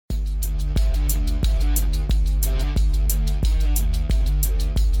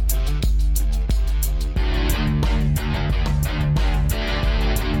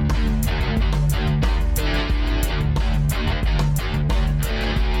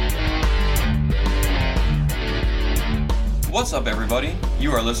What's up, everybody?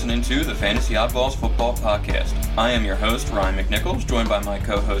 You are listening to the Fantasy Oddballs Football Podcast. I am your host, Ryan McNichols, joined by my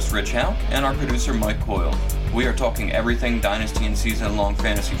co-host, Rich Hauk, and our producer, Mike Coyle. We are talking everything Dynasty and season-long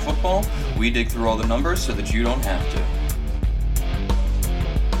fantasy football. We dig through all the numbers so that you don't have to.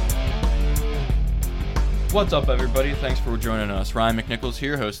 What's up, everybody? Thanks for joining us. Ryan McNichols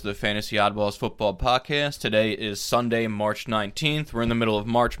here, host of the Fantasy Oddballs Football Podcast. Today is Sunday, March 19th. We're in the middle of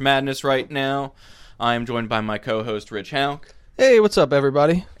March Madness right now. I am joined by my co-host, Rich Hauk. Hey, what's up,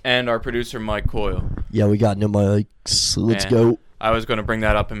 everybody? And our producer, Mike Coyle. Yeah, we got no mics. Let's go. I was going to bring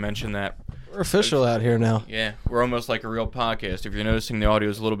that up and mention that. We're official out here now. Yeah, we're almost like a real podcast. If you're noticing the audio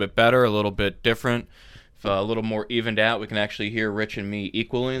is a little bit better, a little bit different, a little more evened out, we can actually hear Rich and me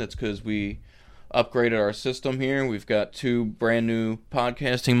equally. That's because we upgraded our system here. We've got two brand new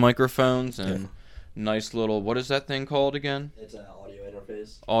podcasting microphones and nice little, what is that thing called again? It's an audio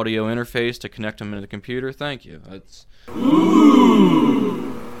interface. Audio interface to connect them into the computer. Thank you. I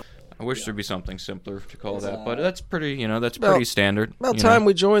wish there'd be something simpler to call that, but that's pretty, pretty standard. About time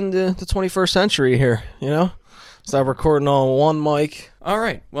we joined the 21st century here, Stop recording on one mic. All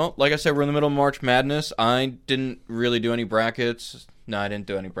right. Well, like I said, we're in the middle of March Madness. I didn't really do any brackets. No, I didn't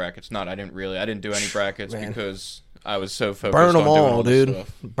do any brackets. I didn't do any brackets because I was so focused on doing all this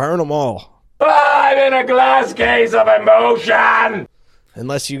stuff. Burn them all. I'm in a glass case of emotion!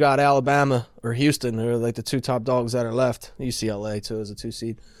 Unless you got Alabama or Houston, or like the two top dogs that are left. UCLA, too, as a 2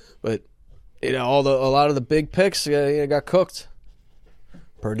 seed. But, a lot of the big picks got cooked.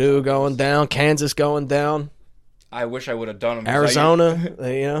 Purdue going down, Kansas going down. I wish I would have done them. Arizona,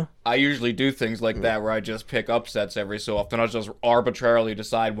 I usually do things like that where I just pick upsets every so often. I'll just arbitrarily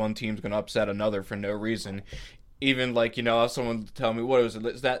decide one team's going to upset another for no reason. Even if someone tell me, what was it?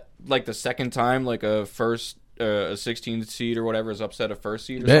 Is that like the second time like a 16 seed or whatever is upset a first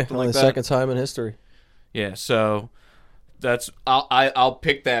seed or something like that? the second time in history. Yeah, so I'll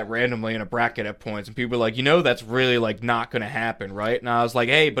pick that randomly in a bracket at points, and people are like, that's really like not going to happen, right? And I was like,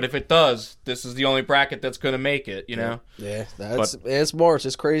 hey, but if it does, this is the only bracket that's going to make it, Yeah, it's March.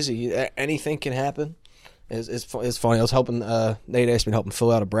 It's crazy. Anything can happen. It's funny. I was helping Nate asked me to help him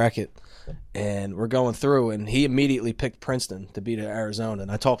fill out a bracket, and we're going through, and he immediately picked Princeton to beat Arizona,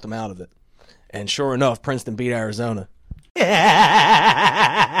 and I talked him out of it. And sure enough, Princeton beat Arizona.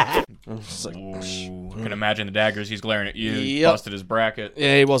 I can imagine the daggers he's glaring at you. Yep. Busted his bracket.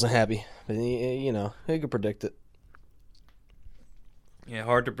 Yeah, he wasn't happy. But he could predict it. Yeah,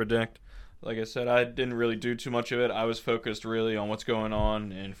 hard to predict. Like I said, I didn't really do too much of it. I was focused really on what's going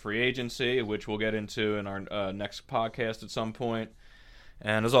on in free agency, which we'll get into in our next podcast at some point.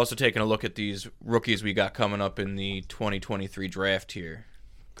 And I was also taking a look at these rookies we got coming up in the 2023 draft here,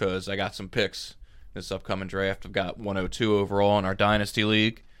 because I got some picks this upcoming draft. I've got 102 overall in our Dynasty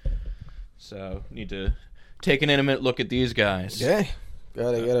League. So, need to take an intimate look at these guys. Yeah,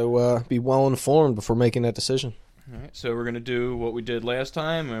 gotta be well informed before making that decision. All right, so we're going to do what we did last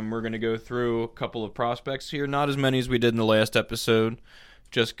time, and we're going to go through a couple of prospects here. Not as many as we did in the last episode.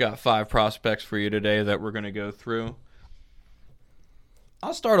 Just got 5 prospects for you today that we're going to go through.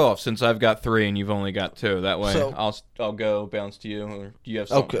 I'll start off since I've got 3 and you've only got 2. That way, I'll go bounce to you, or do you have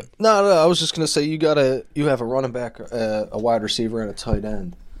something? Okay. No. I was just gonna say you have a running back, a wide receiver, and a tight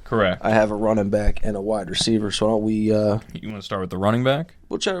end. Correct. I have a running back and a wide receiver. So why don't we? You want to start with the running back?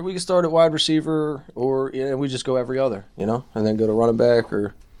 Whichever. We can start at wide receiver, or we just go every other, and then go to running back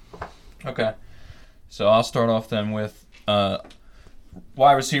or. Okay. So I'll start off then with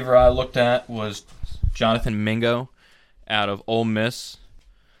wide receiver. I looked at was Jonathan Mingo out of Ole Miss.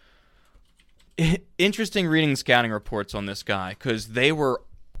 Interesting reading scouting reports on this guy, because they were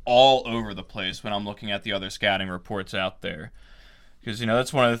all over the place when I'm looking at the other scouting reports out there. Because,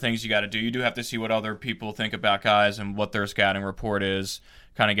 that's one of the things you got to do. You do have to see what other people think about guys and what their scouting report is,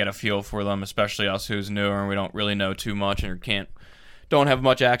 kind of get a feel for them, especially us who's newer and we don't really know too much and don't have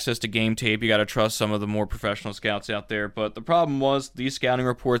much access to game tape. You got to trust some of the more professional scouts out there. But the problem was these scouting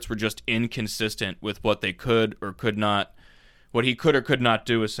reports were just inconsistent with what they could or could not, what he could or could not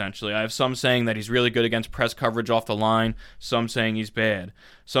do, essentially. I have some saying that he's really good against press coverage off the line, some saying he's bad,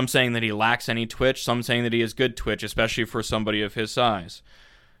 some saying that he lacks any twitch, some saying that he has good twitch, especially for somebody of his size.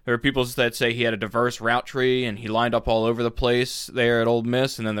 There are people that say he had a diverse route tree and he lined up all over the place there at Ole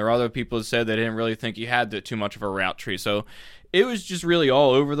Miss, and then there are other people that said they didn't really think he had too much of a route tree. So it was just really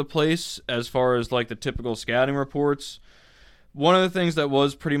all over the place as far as like the typical scouting reports. One of the things that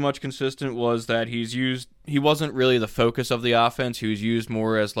was pretty much consistent was that he wasn't really the focus of the offense. He was used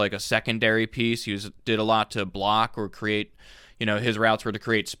more as like a secondary piece. He did a lot to block or create, his routes were to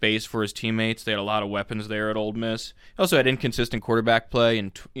create space for his teammates. They had a lot of weapons there at Ole Miss. He also had inconsistent quarterback play.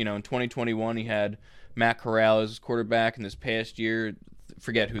 And, in 2021, he had Matt Corral as quarterback in this past year.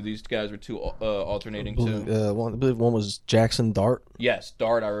 Forget who these guys were alternating to. I believe one was Jackson Dart. Yes,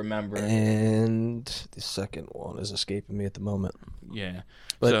 Dart, I remember. And the second one is escaping me at the moment. Yeah.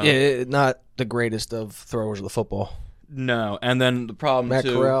 But not the greatest of throwers of the football. No, and then the problem Matt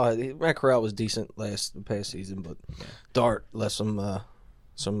Corral was decent past season, but Dart left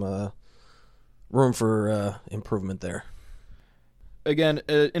some room for improvement there. Again,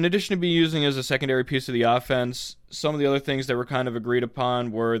 in addition to being using as a secondary piece of the offense, some of the other things that were kind of agreed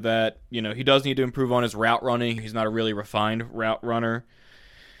upon were that, he does need to improve on his route running. He's not a really refined route runner.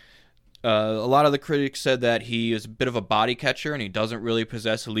 A lot of the critics said that he is a bit of a body catcher and he doesn't really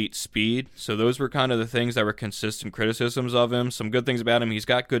possess elite speed. So those were kind of the things that were consistent criticisms of him. Some good things about him: he's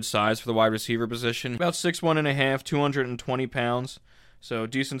got good size for the wide receiver position. About 6'1.5", 220 pounds. So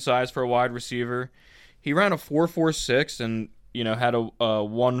decent size for a wide receiver. He ran a 4.46 and had a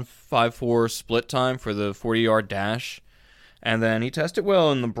 1.54 split time for the 40-yard dash. And then he tested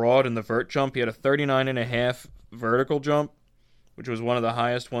well in the broad and the vert jump. He had a 39.5 vertical jump, which was one of the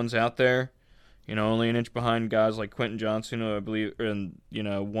highest ones out there. Only an inch behind guys like Quentin Johnson, who I believe, and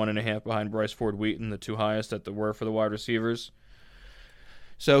 1.5 behind Bryce Ford Wheaton, the two highest that there were for the wide receivers.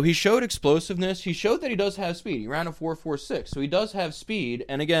 So he showed explosiveness. He showed that he does have speed. He ran a 4.46, so he does have speed.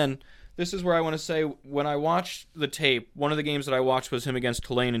 And again, this is where I want to say, when I watched the tape, one of the games that I watched was him against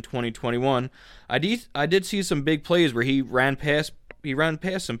Tulane in 2021. I did see some big plays where he ran past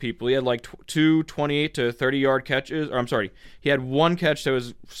some people. He had like two 28 to 30-yard catches. Or I'm sorry, he had one catch that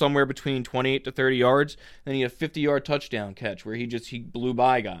was somewhere between 28 to 30 yards. Then he had a 50-yard touchdown catch where he blew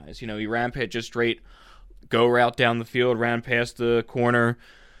by guys. He ran past just straight go route down the field, ran past the corner.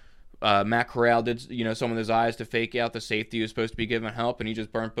 Matt Corral did, some with his eyes to fake out the safety who was supposed to be giving help, and he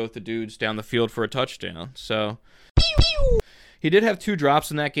just burnt both the dudes down the field for a touchdown. So he did have two drops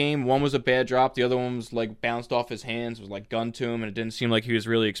in that game. One was a bad drop. The other one was bounced off his hands, was gunned to him, and it didn't seem like he was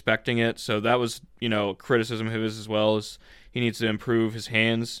really expecting it. So that was, criticism of his as well, as he needs to improve his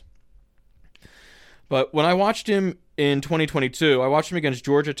hands. But when I watched him in 2022, I watched him against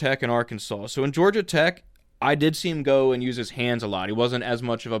Georgia Tech and Arkansas. So in Georgia Tech, I did see him go and use his hands a lot. He wasn't as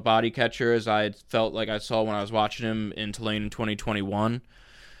much of a body catcher as I felt like I saw when I was watching him in Tulane in 2021.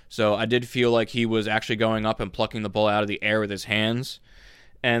 So I did feel like he was actually going up and plucking the ball out of the air with his hands.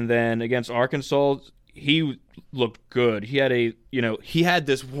 And then against Arkansas, he looked good. He had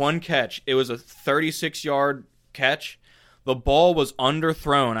this one catch. It was a 36-yard catch. The ball was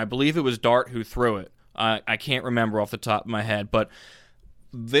underthrown. I believe it was Dart who threw it. I can't remember off the top of my head, but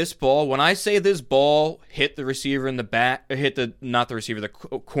this ball, when I say this ball hit the receiver in the back, the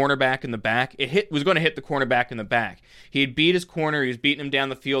cornerback in the back, was going to hit the cornerback in the back. He had beat his corner. He was beating him down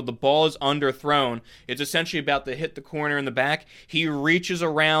the field. The ball is underthrown. It's essentially about to hit the corner in the back. He reaches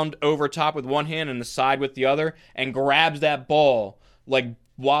around over top with one hand and the side with the other and grabs that ball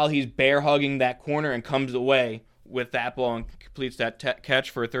while he's bear hugging that corner and comes away with that ball and completes that catch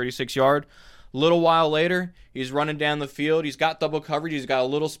for a 36-yard. A little while later, he's running down the field. He's got double coverage. He's got a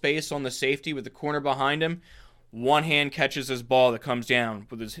little space on the safety with the corner behind him. One hand catches his ball that comes down,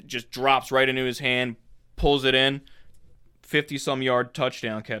 just drops right into his hand, pulls it in. 50-some yard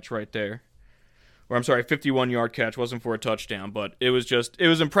touchdown catch right there. Or I'm sorry, 51-yard catch. Wasn't for a touchdown, but it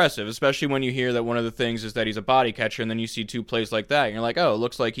was impressive, especially when you hear that one of the things is that he's a body catcher, and then you see two plays like that, and you're like, oh, it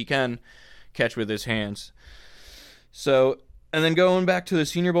looks like he can catch with his hands. So, and then going back to the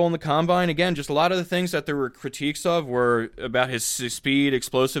Senior Bowl and the Combine, again, just a lot of the things that there were critiques of were about his speed,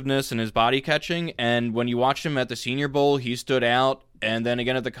 explosiveness, and his body catching. And when you watched him at the Senior Bowl, he stood out. And then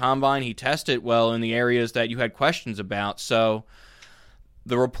again at the Combine, he tested well in the areas that you had questions about. So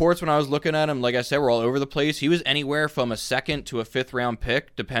the reports when I was looking at him, like I said, were all over the place. He was anywhere from a second to a fifth-round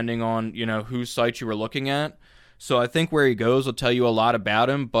pick, depending on, whose site you were looking at. So I think where he goes will tell you a lot about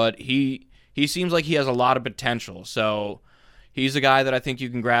him. But he seems like he has a lot of potential. So he's a guy that I think you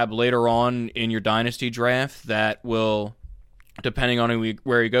can grab later on in your dynasty draft that will, depending on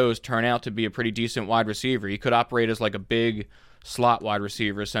where he goes, turn out to be a pretty decent wide receiver. He could operate as a big slot wide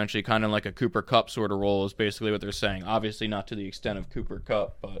receiver, essentially, kind of like a Cooper Kupp sort of role is basically what they're saying. Obviously not to the extent of Cooper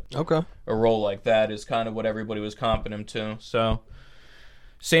Kupp, but a role like that is kind of what everybody was comping him to. So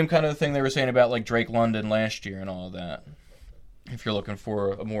same kind of thing they were saying about Drake London last year and all of that, if you're looking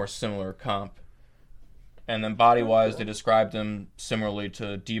for a more similar comp. And then body-wise, they described him similarly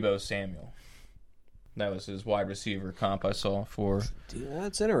to Deebo Samuel. That was his wide receiver comp I saw for.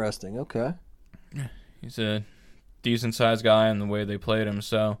 That's interesting. Okay. He's a decent-sized guy in the way they played him.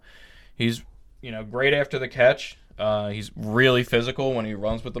 So he's, great after the catch. He's really physical when he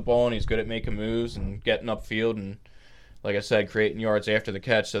runs with the ball, and he's good at making moves and getting upfield and like I said, creating yards after the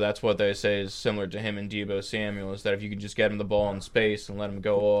catch. So that's what they say is similar to him and Deebo Samuel, is that if you can just get him the ball in space and let him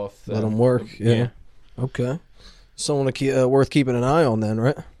go off. Let him work, yeah. Okay. Someone worth keeping an eye on then,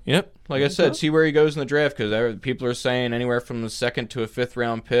 right? Yep. Like I said, see where he goes in the draft, because people are saying anywhere from the 2nd to a 5th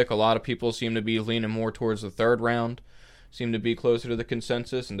round pick. A lot of people seem to be leaning more towards the 3rd round, seem to be closer to the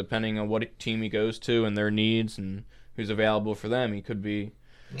consensus, and depending on what team he goes to and their needs and who's available for them, he could be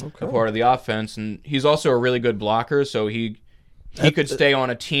a part of the offense. And he's also a really good blocker, so he could stay on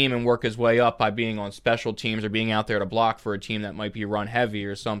a team and work his way up by being on special teams or being out there to block for a team that might be run heavy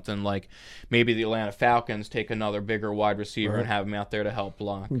or something. Like maybe the Atlanta Falcons take another bigger wide receiver and have him out there to help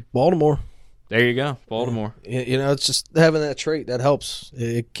block. Baltimore. There you go, Baltimore. You know, it's just having that trait that helps.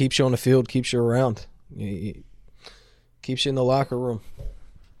 It keeps you on the field, keeps you around, keeps you in the locker room.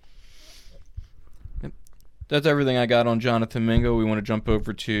 That's everything I got on Jonathan Mingo. We want to jump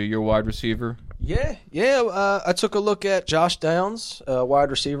over to your wide receiver. Yeah. I took a look at Josh Downs, wide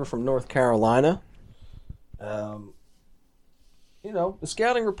receiver from North Carolina. You know, the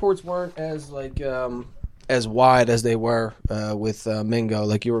scouting reports weren't as as wide as they were with Mingo,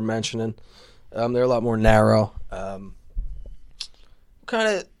 like you were mentioning. They're a lot more narrow.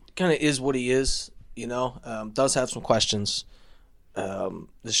 Kind of is what he is. You know, does have some questions. The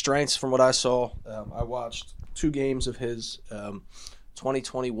strengths, from what I saw, I watched 2 games of his.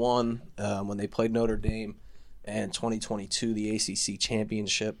 2021 when they played Notre Dame, and 2022 the ACC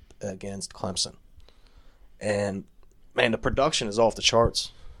championship against Clemson. And man, the production is off the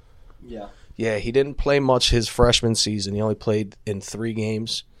charts. Yeah, he didn't play much his freshman season. He only played in 3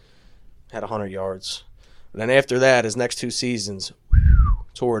 games, had 100 yards. And then after that, his next 2 seasons,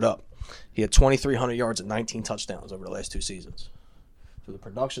 tore it up. He had 2,300 yards and 19 touchdowns over the last 2 seasons. So the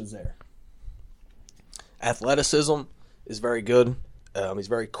production's there. Athleticism is very good. He's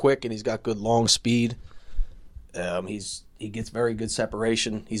very quick, and he's got good long speed. He gets very good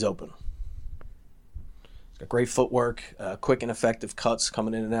separation. He's open. He's got great footwork, quick and effective cuts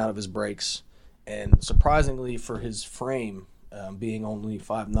coming in and out of his breaks. And surprisingly for his frame, being only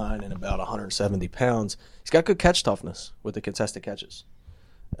 5'9" and about 170 pounds, he's got good catch toughness with the contested catches.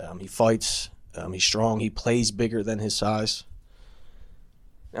 He fights. He's strong. He plays bigger than his size.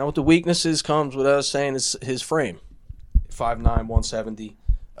 Now, with the weaknesses comes what I was saying is his frame. 5'9", 170. He's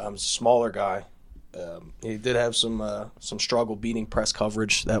a smaller guy. He did have some struggle beating press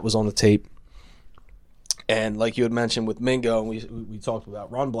coverage. That was on the tape. And like you had mentioned with Mingo, we talked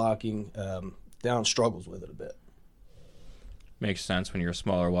about run blocking. Downs struggles with it a bit. Makes sense when you're a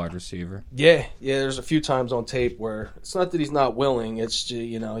smaller wide receiver. Yeah. There's a few times on tape where it's not that he's not willing. It's just,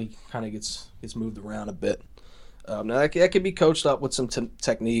 you know, he kind of gets moved around a bit. Now that could be coached up with some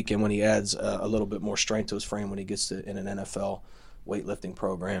technique, and when he adds a little bit more strength to his frame when he gets to in an NFL weightlifting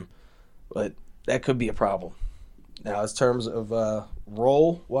program, but that could be a problem. Now, in terms of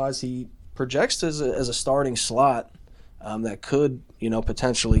role-wise, he projects as a starting slot that could, you know,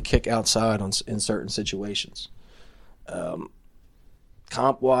 potentially kick outside in certain situations.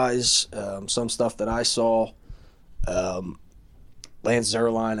 Comp-wise, some stuff that I saw. Lance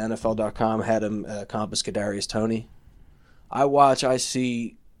Zierlein, NFL.com, had him comp as Kadarius Toney. I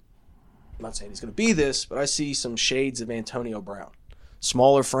see, I'm not saying he's going to be this, but I see some shades of Antonio Brown.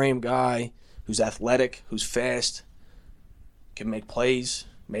 Smaller frame guy who's athletic, who's fast, can make plays,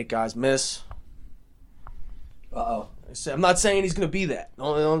 make guys miss. I'm not saying he's going to be that.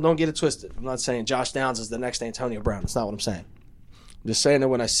 Don't get it twisted. I'm not saying Josh Downs is the next Antonio Brown. That's not what I'm saying. I'm just saying that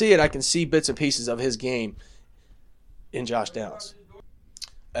when I see it, I can see bits and pieces of his game in Josh Downs.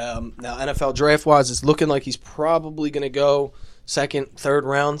 Now, NFL draft-wise, it's looking like he's probably going to go 2nd, 3rd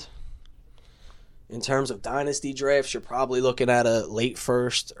round. In terms of dynasty drafts, you're probably looking at a late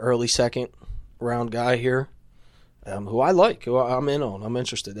 1st, early 2nd round guy here, who I like, who I'm in on. I'm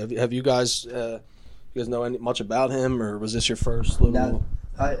interested. Have you guys know much about him, or was this your first little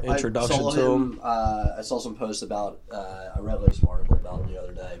introduction to him? I saw some posts about. I read some article about him the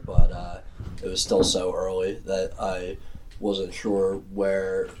other day, but it was still so early that I wasn't sure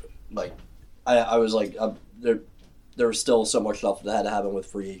where. Like, I was like, there was still so much stuff that had to happen with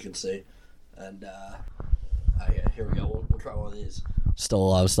free agency, and here we go. We'll try one of these. Still a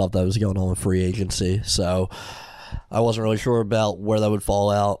lot of stuff that was going on with free agency, so I wasn't really sure about where that would fall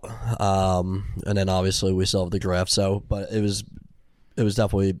out. And then obviously we still have the draft. So, but it was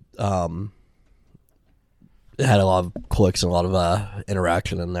definitely it had a lot of clicks and a lot of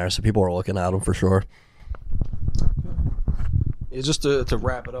interaction in there. So people were looking at him for sure. Just to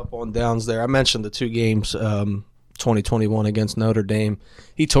wrap it up on Downs there, I mentioned the 2 games, 2021 against Notre Dame.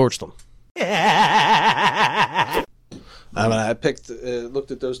 He torched them. I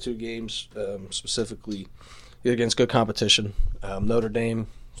looked at those 2 games, specifically against good competition. Notre Dame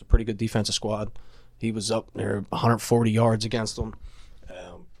is a pretty good defensive squad. He was up there 140 yards against them.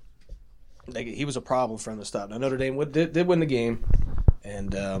 He was a problem for them to stop. Now, Notre Dame did win the game,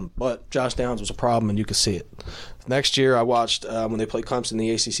 but Josh Downs was a problem, and you could see it. Next year, I watched when they played Clemson in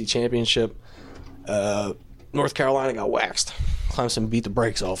the ACC Championship. North Carolina got waxed. Clemson beat the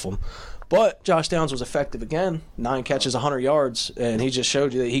brakes off them. But Josh Downs was effective again. 9 catches, 100 yards, and he just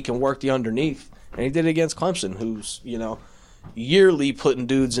showed you that he can work the underneath. And he did it against Clemson, who's, yearly putting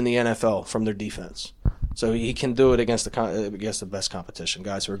dudes in the NFL from their defense. So he can do it against the best competition,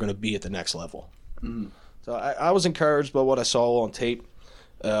 guys who are going to be at the next level. Mm. So I was encouraged by what I saw on tape.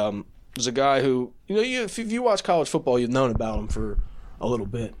 There's a guy who, if you watch college football, you've known about him for a little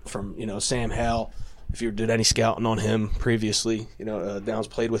bit from, Sam Howell. If you did any scouting on him previously, Downs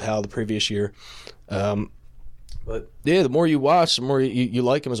played with Howell the previous year. But, yeah, the more you watch, the more you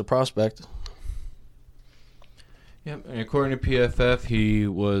like him as a prospect. Yep, and according to PFF, he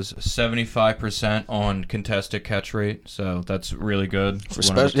was 75% on contested catch rate, so that's really good.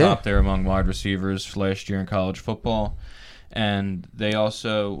 One of the top there among wide receivers last year in college football. And they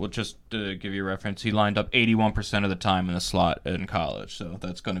also, just to give you a reference, he lined up 81% of the time in the slot in college, so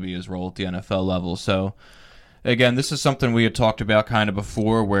that's going to be his role at the NFL level. So, again, this is something we had talked about kind of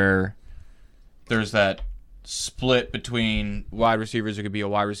before, where there's that split between wide receivers who could be a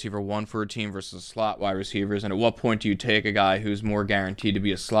wide receiver 1 for a team versus slot wide receivers, and at what point do you take a guy who's more guaranteed to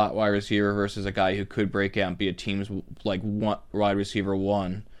be a slot wide receiver versus a guy who could break out and be a team's wide receiver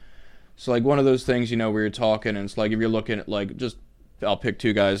 1? So one of those things, where you're talking, and it's if you're looking at I'll pick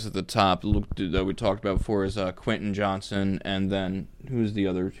 2 guys at the top that we talked about before is Quentin Johnson, and then who's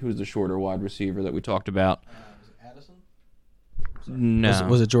the shorter wide receiver that we talked about? Was it Addison? No.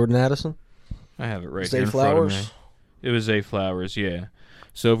 Was it Jordan Addison? I have it right here in front of me. It was Zay Flowers, yeah.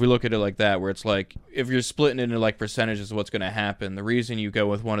 So if we look at it like that, where it's if you're splitting it into percentages of what's going to happen, the reason you go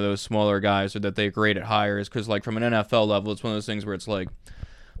with one of those smaller guys or that they grade it higher is because from an NFL level, it's one of those things where it's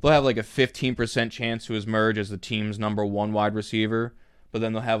they'll have a 15% chance to emerge as the team's number 1 wide receiver, but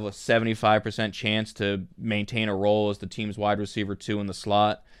then they'll have a 75% chance to maintain a role as the team's wide receiver 2 in the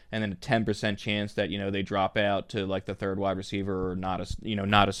slot, and then a 10% chance that they drop out to the 3rd wide receiver or not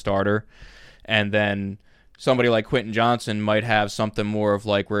a starter. And then somebody like Quentin Johnson might have something more of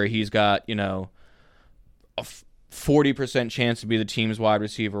where he's got, a 40% chance to be the team's wide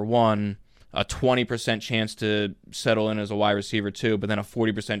receiver 1, a 20% chance to settle in as a wide receiver 2, but then a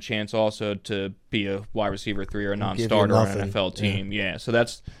 40% chance also to be a wide receiver 3 or a non-starter on an NFL team. Yeah, so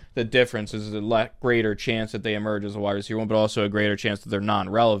that's the difference, is a greater chance that they emerge as a wide receiver 1, but also a greater chance that they're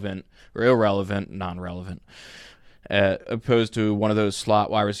non-relevant or non-relevant. Opposed to one of those slot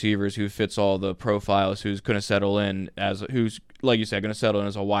wide receivers who fits all the profiles, who's going to settle in who's, like you said, going to settle in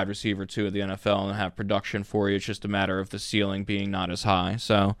as a wide receiver 2 at the NFL and have production for you. It's just a matter of the ceiling being not as high.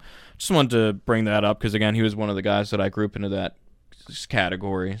 So just wanted to bring that up because, again, he was one of the guys that I group into that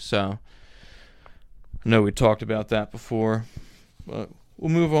category. So I know we talked about that before, but we'll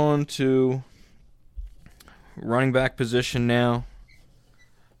move on to running back position now.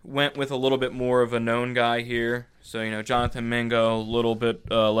 Went with a little bit more of a known guy here. So, Jonathan Mingo, a little bit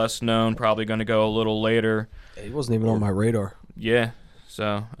less known, probably going to go a little later. He wasn't even on my radar. Yeah.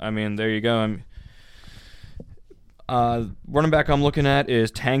 So, there you go. Running back I'm looking at is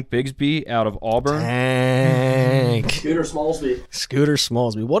Tank Bigsby out of Auburn. Tank. Scooter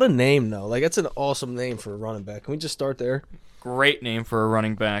Smallsby. What a name, though. That's an awesome name for a running back. Can we just start there? Great name for a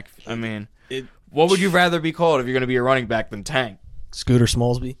running back. What would you rather be called if you're going to be a running back than Tank? Scooter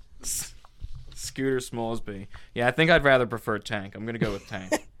Smallsby. Scooter Smallsby. Yeah, I think I'd rather prefer Tank. I'm going to go with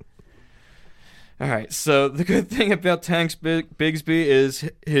Tank. All right, so the good thing about Tank Bigsby is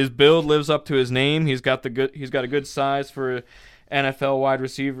his build lives up to his name. He's got a good size for NFL wide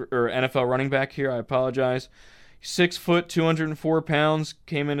receiver or NFL running back here. I apologize. 6 foot, 204 pounds.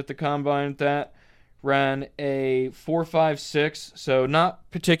 Came in at the combine at that. Ran a 4.56, so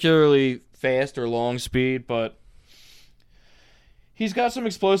not particularly fast or long speed, but he's got some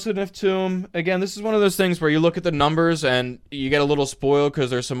explosiveness to him. Again, this is one of those things where you look at the numbers and you get a little spoiled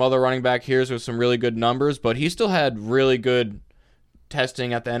because there's some other running back here with some really good numbers, but he still had really good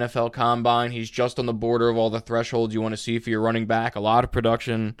testing at the NFL Combine. He's just on the border of all the thresholds you want to see for your running back. A lot of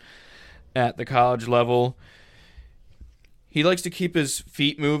production at the college level. He likes to keep his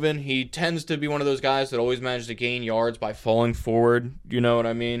feet moving. He tends to be one of those guys that always manages to gain yards by falling forward. You know what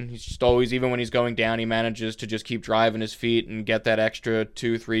I mean? He's just always, even when he's going down, he manages to just keep driving his feet and get that extra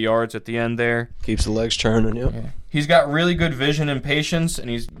 2-3 yards at the end there. Keeps the legs churning, yep. Yeah. He's got really good vision and patience, and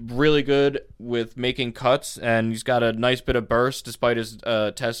he's really good with making cuts, and he's got a nice bit of burst despite his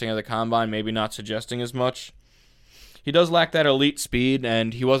testing of the combine maybe not suggesting as much. he does lack that elite speed,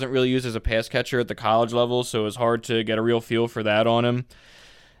 and he wasn't really used as a pass catcher at the college level, so it was hard to get a real feel for that on him.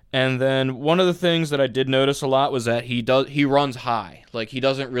 And then one of the things that I did notice a lot was that he runs high. Like, he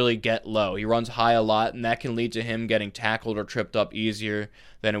doesn't really get low. He runs high a lot, and that can lead to him getting tackled or tripped up easier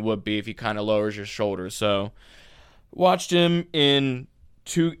than it would be if he kind of lowers his shoulders. So, watched him in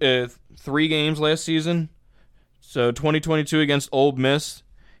 3 games last season. So, 2022 against Ole Miss.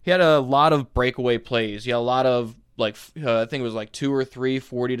 He had a lot of breakaway plays. He had a lot of, I think it was 2 or 3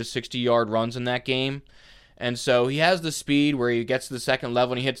 40 to 60-yard runs in that game. And so he has the speed where he gets to the second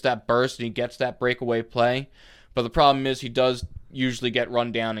level and he hits that burst and he gets that breakaway play. But the problem is he does usually get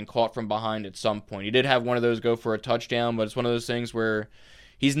run down and caught from behind at some point. He did have one of those go for a touchdown, but it's one of those things where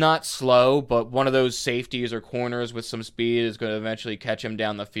he's not slow, but one of those safeties or corners with some speed is going to eventually catch him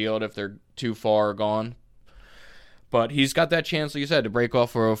down the field if they're too far gone. But he's got that chance, like you said, to break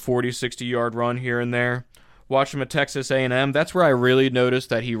off for a 40, 60-yard run here and there. Watch him at Texas A&M. That's where I really noticed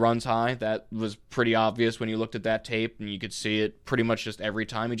that he runs high. That was pretty obvious when you looked at that tape, and you could see it pretty much just every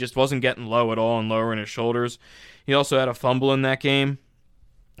time. He just wasn't getting low at all and lowering his shoulders. He also had a fumble in that game.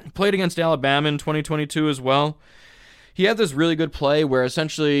 He played against Alabama in 2022 as well. He had this really good play where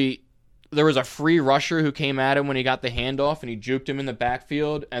essentially there was a free rusher who came at him when he got the handoff, and he juked him in the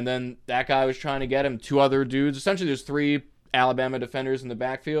backfield, and then that guy was trying to get him. 2 other dudes. Essentially, there's 3 Alabama defenders in the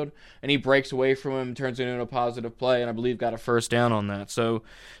backfield, and he breaks away from him, turns it into a positive play, and I believe got a first down on that. So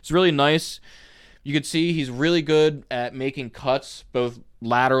it's really nice. You could see he's really good at making cuts both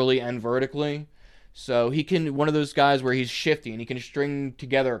laterally and vertically. So he can, one of those guys where he's shifty and he can string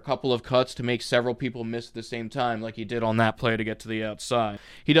together a couple of cuts to make several people miss at the same time, like he did on that play to get to the outside.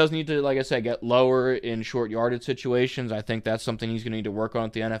 He does need to, like I said, get lower in short yardage situations. I think that's something he's going to need to work on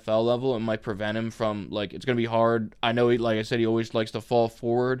at the NFL level. It might prevent him from, it's going to be hard. I know, like I said, he always likes to fall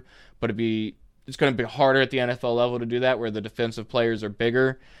forward, but it's going to be harder at the NFL level to do that where the defensive players are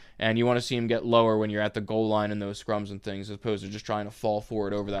bigger. And you want to see him get lower when you're at the goal line in those scrums and things, as opposed to just trying to fall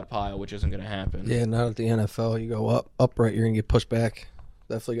forward over that pile, which isn't going to happen. Yeah, not at the NFL. You go upright, you're going to get pushed back.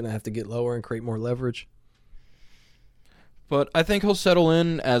 Definitely going to have to get lower and create more leverage. But I think he'll settle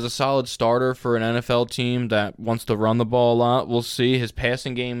in as a solid starter for an NFL team that wants to run the ball a lot. We'll see. His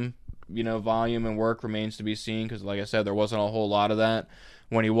passing game, volume and work remains to be seen because, like I said, there wasn't a whole lot of that.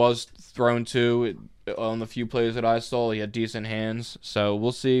 When he was thrown to, on the few plays that I saw, he had decent hands. So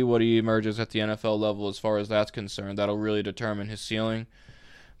we'll see what he emerges at the NFL level as far as that's concerned. That'll really determine his ceiling.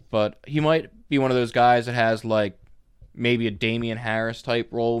 But he might be one of those guys that has, maybe a Damian Harris type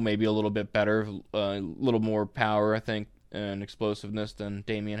role, maybe a little bit better, a little more power, I think, and explosiveness than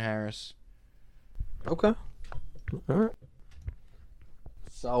Damian Harris. Okay. All right.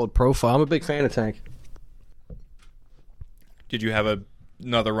 Solid profile. I'm a big fan of Tank. Did you have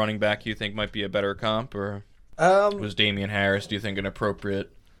another running back you think might be a better comp, or was Damian Harris, do you think,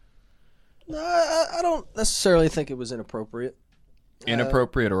 inappropriate? No, I don't necessarily think it was inappropriate.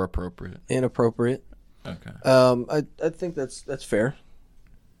 Inappropriate or appropriate? Inappropriate. Okay. I think that's fair.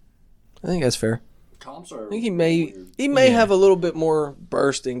 I think that's fair. Comps are. I think he may have a little bit more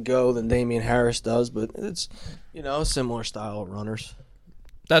burst and go than Damian Harris does, but it's a similar style of runners.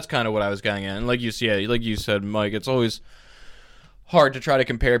 That's kind of what I was getting at, and like you said, Mike, it's always hard to try to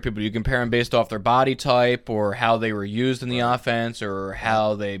compare people. You compare them based off their body type or how they were used in the offense or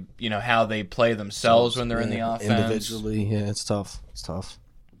how they play themselves when they're in the offense. Individually, yeah, it's tough.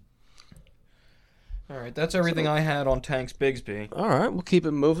 All right, that's everything I had on Tanks Bigsby. All right, we'll keep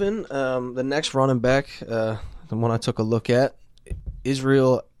it moving. The next running back, the one I took a look at,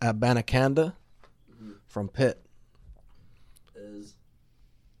 Israel Abanikanda from Pitt. Is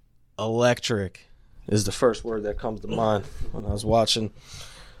electric is the first word that comes to mind when I was watching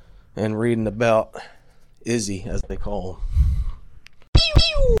and reading about Izzy, as they call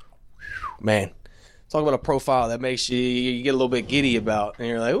him. Man, talk about a profile that makes you get a little bit giddy about, and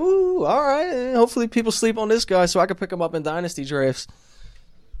you're like, ooh, all right, hopefully people sleep on this guy so I can pick him up in dynasty drafts.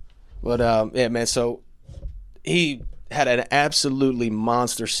 But, yeah, man, so he had an absolutely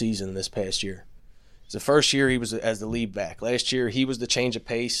monster season this past year. The first year he was as the lead back. Last year he was the change of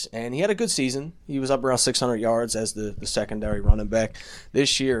pace, and he had a good season. He was up around 600 yards as the secondary running back.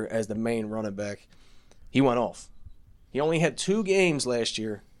 This year as the main running back, he went off. He only had 2 games last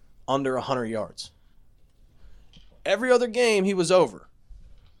year under 100 yards. Every other game he was over,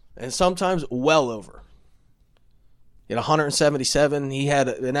 and sometimes well over. He had 177. He had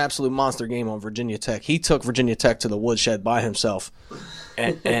an absolute monster game on Virginia Tech. He took Virginia Tech to the woodshed by himself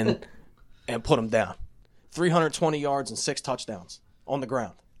and put him down. 320 yards and 6 touchdowns on the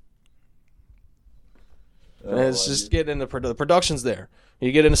ground. And it's just getting into the production's there.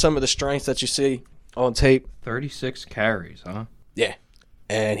 You get into some of the strengths that you see. on tape. 36 carries, huh? Yeah.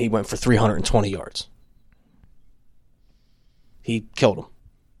 And he went for 320 yards. He killed him.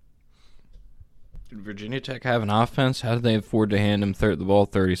 Did Virginia Tech have an offense? How did they afford to hand him the ball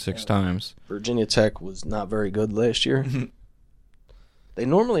 36 times? Virginia Tech was not very good last year. They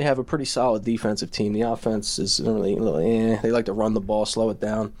normally have a pretty solid defensive team. The offense is normally They like to run the ball, slow it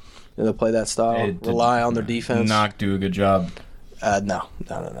down. They'll play that style, rely on their defense. Not do a good job. No.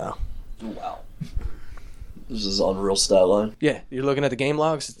 Wow. This is unreal stat line. Yeah, you're looking at the game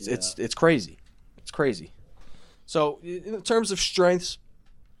logs. It's crazy. It's crazy. So in terms of strengths,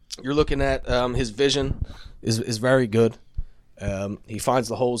 you're looking at his vision is very good. He finds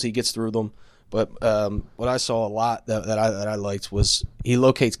the holes, he gets through them. But what I saw a lot that I liked was he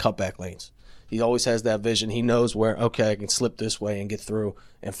locates cutback lanes. He always has that vision. He knows where, okay, I can slip this way and get through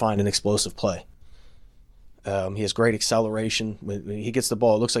and find an explosive play. He has great acceleration. When he gets the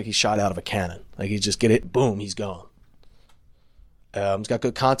ball, it looks like he's shot out of a cannon. Like he just get it, boom, he's gone. He's got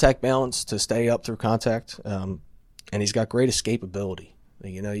good contact balance to stay up through contact, and he's got great escapability.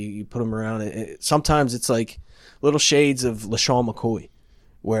 You put him around. Sometimes it's like little shades of LaShawn McCoy,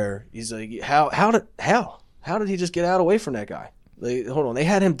 where he's like, how did he just get out away from that guy? Hold on, they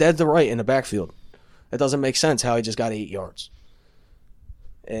had him dead to right in the backfield. That doesn't make sense. How he just got 8 yards.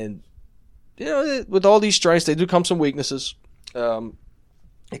 And with all these strengths, they do come some weaknesses.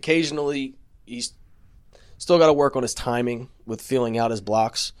 Occasionally, he's still got to work on his timing with feeling out his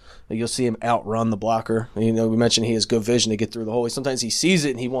blocks. You'll see him outrun the blocker. We mentioned he has good vision to get through the hole. Sometimes he sees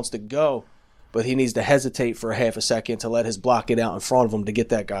it and he wants to go, but he needs to hesitate for a half a second to let his block get out in front of him to get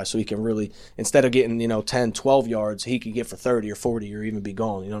that guy so he can really, instead of getting 10, 12 yards, he can get for 30 or 40 or even be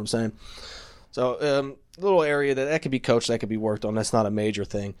gone. You know what I'm saying? So little area that could be coached, that could be worked on. That's not a major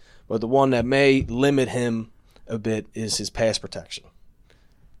thing. But the one that may limit him a bit is his pass protection.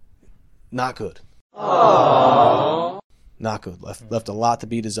 Not good. Aww. Not good. Left a lot to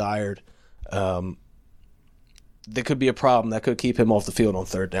be desired. There could be a problem that could keep him off the field on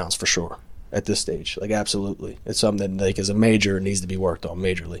third downs for sure at this stage. Absolutely. It's something that is a major and needs to be worked on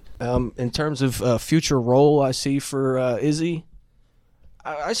majorly. In terms of future role I see for Izzy,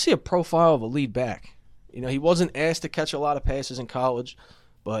 I see a profile of a lead back. He wasn't asked to catch a lot of passes in college,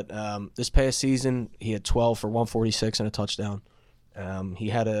 but this past season he had 12 for 146 and a touchdown.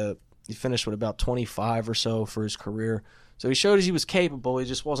 He finished with about 25 or so for his career. So he showed he was capable. He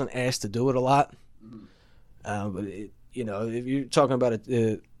just wasn't asked to do it a lot. But if you're talking about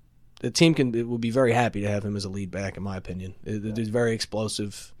it, the team will be very happy to have him as a lead back, in my opinion. He's very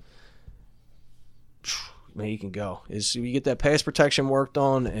explosive. Man, he can go. You get that pass protection worked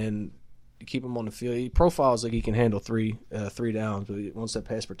on and you keep him on the field. He profiles like he can handle three downs, but once that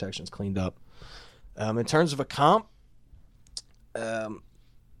pass protection's cleaned up. In terms of a comp,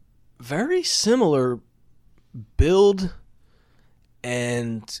 very similar build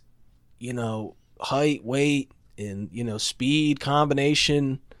and height, weight, and speed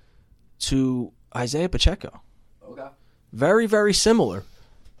combination to Isaiah Pacheco. Okay. Very, very similar.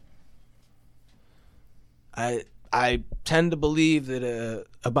 I tend to believe that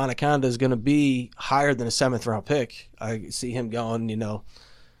Abanikanda is going to be higher than a 7th round pick. I see him going,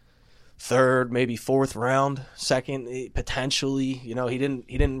 third, maybe 4th round, second potentially. He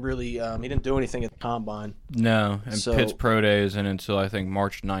didn't really he didn't do anything at the combine. No, and Pitt's pro day isn't until I think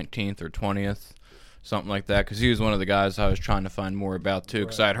March 19th or 20th, something like that. Because he was one of the guys I was trying to find more about too.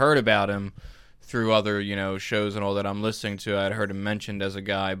 Because I'd heard about him through other shows and all that I'm listening to. I'd heard him mentioned as a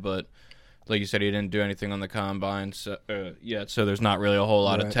guy, but like you said, he didn't do anything on the combine yet. So there's not really a whole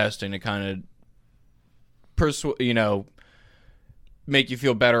lot of testing to kind of make you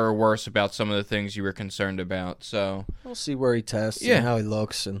feel better or worse about some of the things you were concerned about. So we'll see where he tests and how he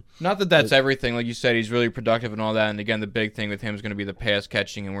looks. And not that that's everything. Like you said, he's really productive and all that. And again, the big thing with him is going to be the pass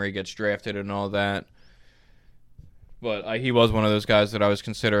catching and where he gets drafted and all that. But he was one of those guys that I was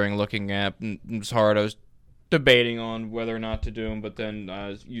considering looking at. And it was hard. I was debating on whether or not to do him. But then,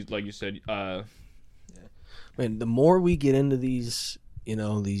 like you said, I mean, the more we get into these,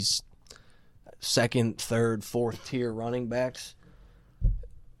 these second, third, fourth tier running backs,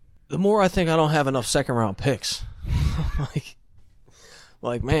 the more I think I don't have enough second round picks.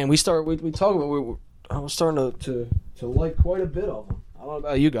 like man, we talk about I was starting to like quite a bit of them. I don't know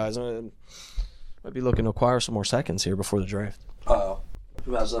about you guys. I might be looking to acquire some more seconds here before the draft.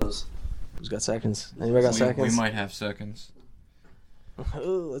 Who has those? Who's got seconds? Anybody got seconds? We might have seconds.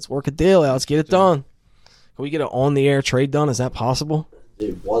 Let's work a deal out. Let's get it done. Can we get an on-the-air trade done? Is that possible?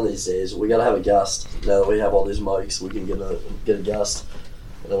 Dude, one of these days we gotta have a guest. Now that we have all these mics, we can get a guest,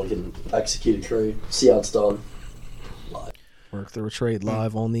 and then we can execute a trade. See how it's done. Work through a trade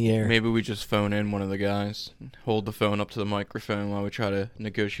live on the air. Maybe we just phone in one of the guys, hold the phone up to the microphone while we try to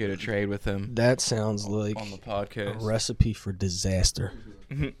negotiate a trade with him. That sounds like on the podcast. A recipe for disaster.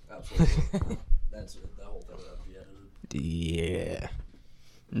 Absolutely. That's it. The whole thing would have to be edited. Yeah.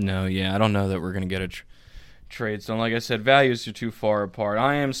 No, yeah, I don't know that we're going to get a trade. So, like I said, values are too far apart.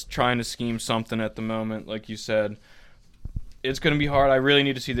 I am trying to scheme something at the moment, like you said. It's going to be hard. I really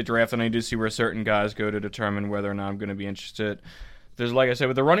need to see the draft, and I need to see where certain guys go to determine whether or not I'm going to be interested. There's, like I said,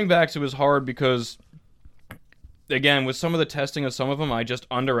 with the running backs, it was hard because, again, with some of the testing of some of them, I just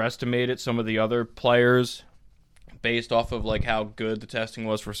underestimated some of the other players based off of, like, how good the testing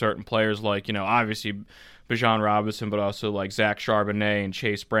was for certain players, like, you know, obviously Bijan Robinson, but also, like, Zach Charbonnet and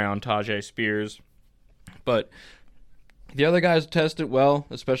Chase Brown, Tajay Spears. But the other guys tested well,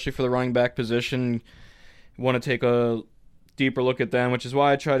 especially for the running back position. Want to take a deeper look at them, which is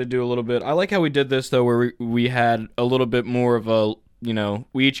why I try to do a little bit. I like how we did this, though, where we had a little bit more of a, you know,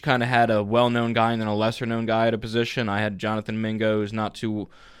 we each kind of had a well-known guy and then a lesser-known guy at a position. I had Jonathan Mingo, who's not too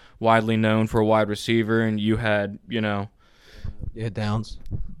widely known for a wide receiver, and you had, you know... Yeah, Downs.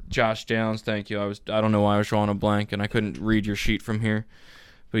 Josh Downs, thank you. I don't know why I was drawing a blank, and I couldn't read your sheet from here.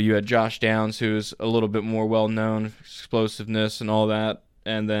 But you had Josh Downs, who's a little bit more well-known, explosiveness and all that.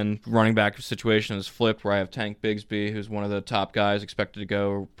 And then running back situation is flipped, where I have Tank Bigsby, who's one of the top guys, expected to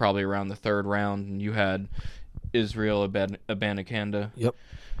go probably around the third round. And you had Israel Abanikanda, yep,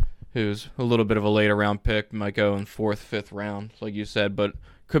 who's a little bit of a later round pick, might go in fourth, fifth round, like you said. But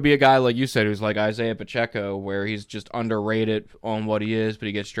could be a guy, like you said, who's like Isaiah Pacheco, where he's just underrated on what he is, but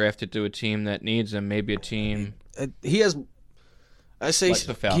he gets drafted to a team that needs him, maybe a team. He has, I say,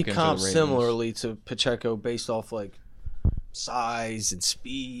 like he comps similarly to Pacheco based off, like, size and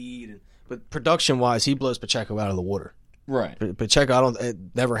speed, but production-wise, he blows Pacheco out of the water. Right. Pacheco,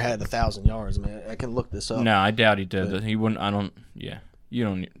 never had 1,000 yards. Man, I can look this up. No, I doubt he did. But he wouldn't. I don't. Yeah, you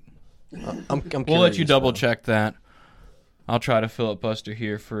don't. I'm we'll let you double check that. I'll try to filibuster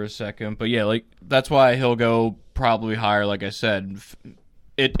here for a second, but yeah, like that's why he'll go probably higher. Like I said,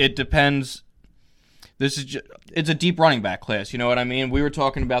 it depends. It's a deep running back class, you know what I mean? We were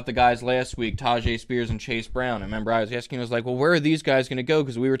talking about the guys last week, Tajay Spears and Chase Brown. I remember I was asking, I was like, well, where are these guys going to go?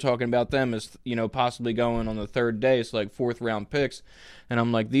 Because we were talking about them as, you know, possibly going on the third day, so like fourth round picks. And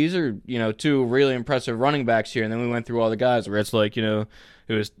I'm like, these are, you know, two really impressive running backs here. And then we went through all the guys where it's like, you know,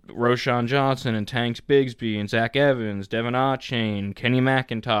 it was Roschon Johnson and Tank Bigsby and Zach Evans, Devin Achane, Kenny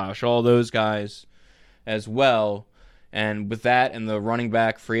McIntosh, all those guys as well. And with that and the running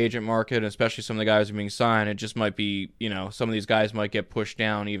back free agent market, especially some of the guys who are being signed, it just might be, you know, some of these guys might get pushed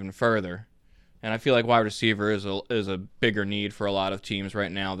down even further. And I feel like wide receiver is a bigger need for a lot of teams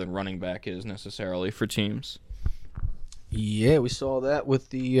right now than running back is necessarily for teams. Yeah, we saw that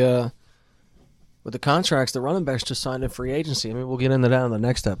with the contracts the running backs just signed in free agency. I mean, we'll get into that in the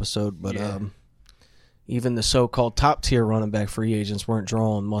next episode, but yeah. Even the so-called top-tier running back free agents weren't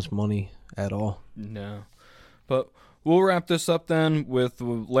drawing much money at all. No. But we'll wrap this up then with the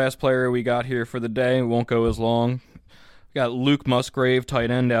last player we got here for the day. It won't go as long. We got Luke Musgrave,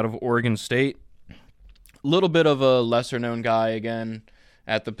 tight end out of Oregon State. A little bit of a lesser-known guy again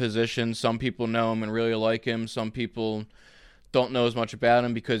at the position. Some people know him and really like him. Some people don't know as much about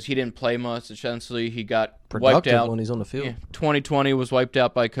him because he didn't play much. Essentially, he got wiped out when he's on the field. Yeah, 2020 was wiped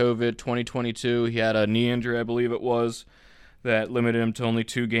out by COVID. 2022, he had a knee injury, I believe it was, that limited him to only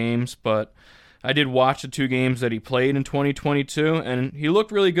 2 games. But I did watch the 2 games that he played in 2022, and he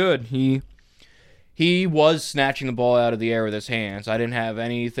looked really good. He was snatching the ball out of the air with his hands. I didn't have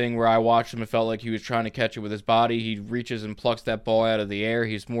anything where I watched him and felt like he was trying to catch it with his body. He reaches and plucks that ball out of the air.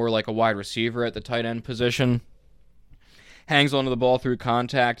 He's more like a wide receiver at the tight end position. Hangs onto the ball through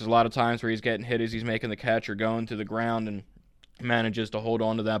contact. There's a lot of times where he's getting hit as he's making the catch or going to the ground and manages to hold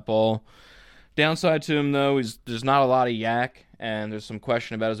on to that ball. Downside to him, though, is there's not a lot of yak, and there's some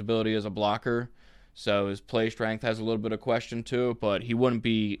question about his ability as a blocker. So his play strength has a little bit of question to it, but he wouldn't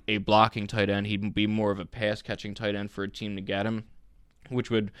be a blocking tight end. He'd be more of a pass-catching tight end for a team to get him, which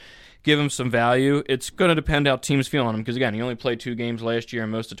would give him some value. It's going to depend how teams feel on him because, again, he only played 2 games last year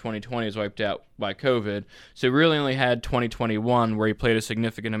and most of 2020 is wiped out by COVID. So he really only had 2021 where he played a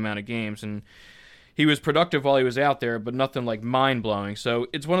significant amount of games, and he was productive while he was out there, but nothing like mind-blowing. So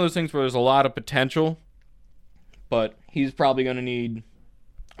it's one of those things where there's a lot of potential, but he's probably going to need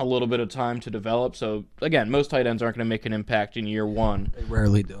a little bit of time to develop. So, again, most tight ends aren't going to make an impact in year 1. They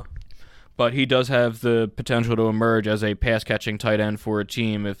rarely do. But he does have the potential to emerge as a pass-catching tight end for a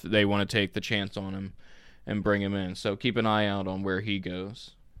team if they want to take the chance on him and bring him in. So keep an eye out on where he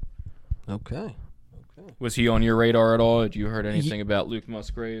goes. Okay. Was he on your radar at all? Had you heard anything about Luke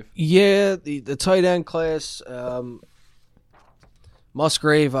Musgrave? Yeah, the tight end class,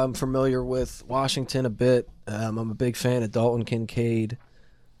 Musgrave, I'm familiar with. Washington a bit. I'm a big fan of Dalton Kincaid.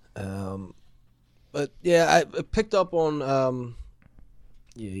 But yeah, I picked up on. I'm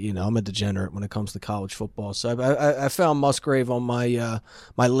a degenerate when it comes to college football, so I found Musgrave on my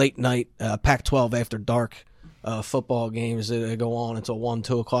my late night Pac-12 after dark football games that go on until 1,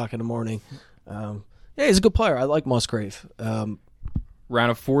 2 o'clock in the morning. Yeah, he's a good player. I like Musgrave. Ran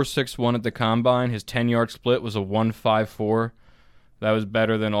a 4.61 at the combine. His 10-yard split was a 1.54. That was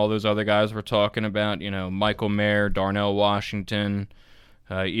better than all those other guys we're talking about. Michael Mayer, Darnell Washington,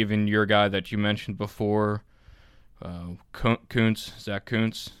 even your guy that you mentioned before, Zach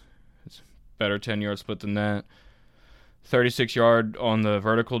Kuntz. It's better 10-yard split than that. 36-yard on the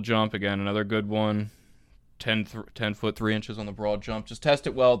vertical jump. Again, another good one. 10 foot 3 inches on the broad jump. Just test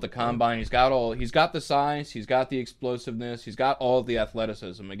it well at the combine. He's got the size, he's got the explosiveness, he's got all of the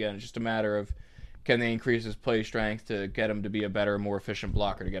athleticism. Again, it's just a matter of can they increase his play strength to get him to be a better, more efficient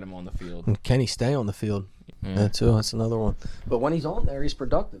blocker to get him on the field. And can he stay on the field? Yeah, too. That's another one. But when he's on there, he's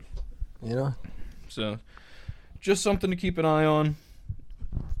productive. So, just something to keep an eye on.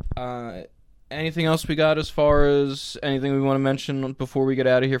 Anything else we got as far as anything we want to mention before we get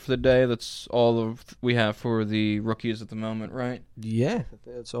out of here for the day? That's all we have for the rookies at the moment, right? Yeah,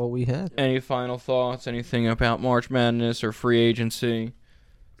 that's all we had. Any final thoughts? Anything about March Madness or free agency?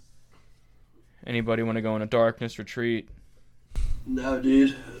 Anybody want to go on a darkness retreat? No,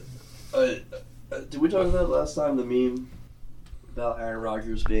 dude. Did we talk about last time the meme about Aaron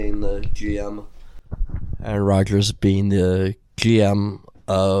Rodgers being the GM? Aaron Rodgers being the GM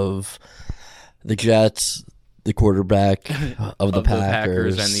of the Jets, the quarterback of the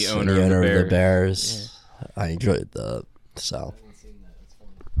Packers, and the owner of the Bears. Yeah. I enjoyed that. So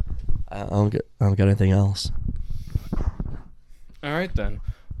I don't get anything else. All right then.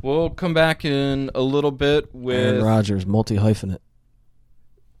 We'll come back in a little bit with Aaron Rodgers, multi-hyphenate.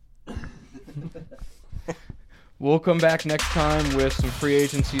 We'll come back next time with some free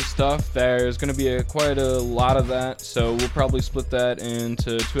agency stuff. There's going to be quite a lot of that, so we'll probably split that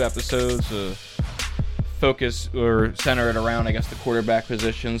into 2 episodes. Focus or center it around, I guess, the quarterback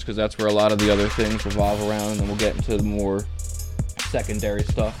positions, because that's where a lot of the other things revolve around, and then we'll get into the more secondary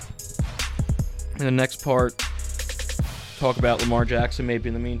stuff. In the next part, talk about Lamar Jackson maybe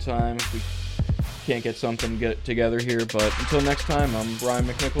in the meantime if we can't get something together here. But until next time, I'm Brian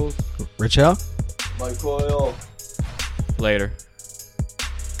McNichols. Rich Al. Mike Coyle. Later.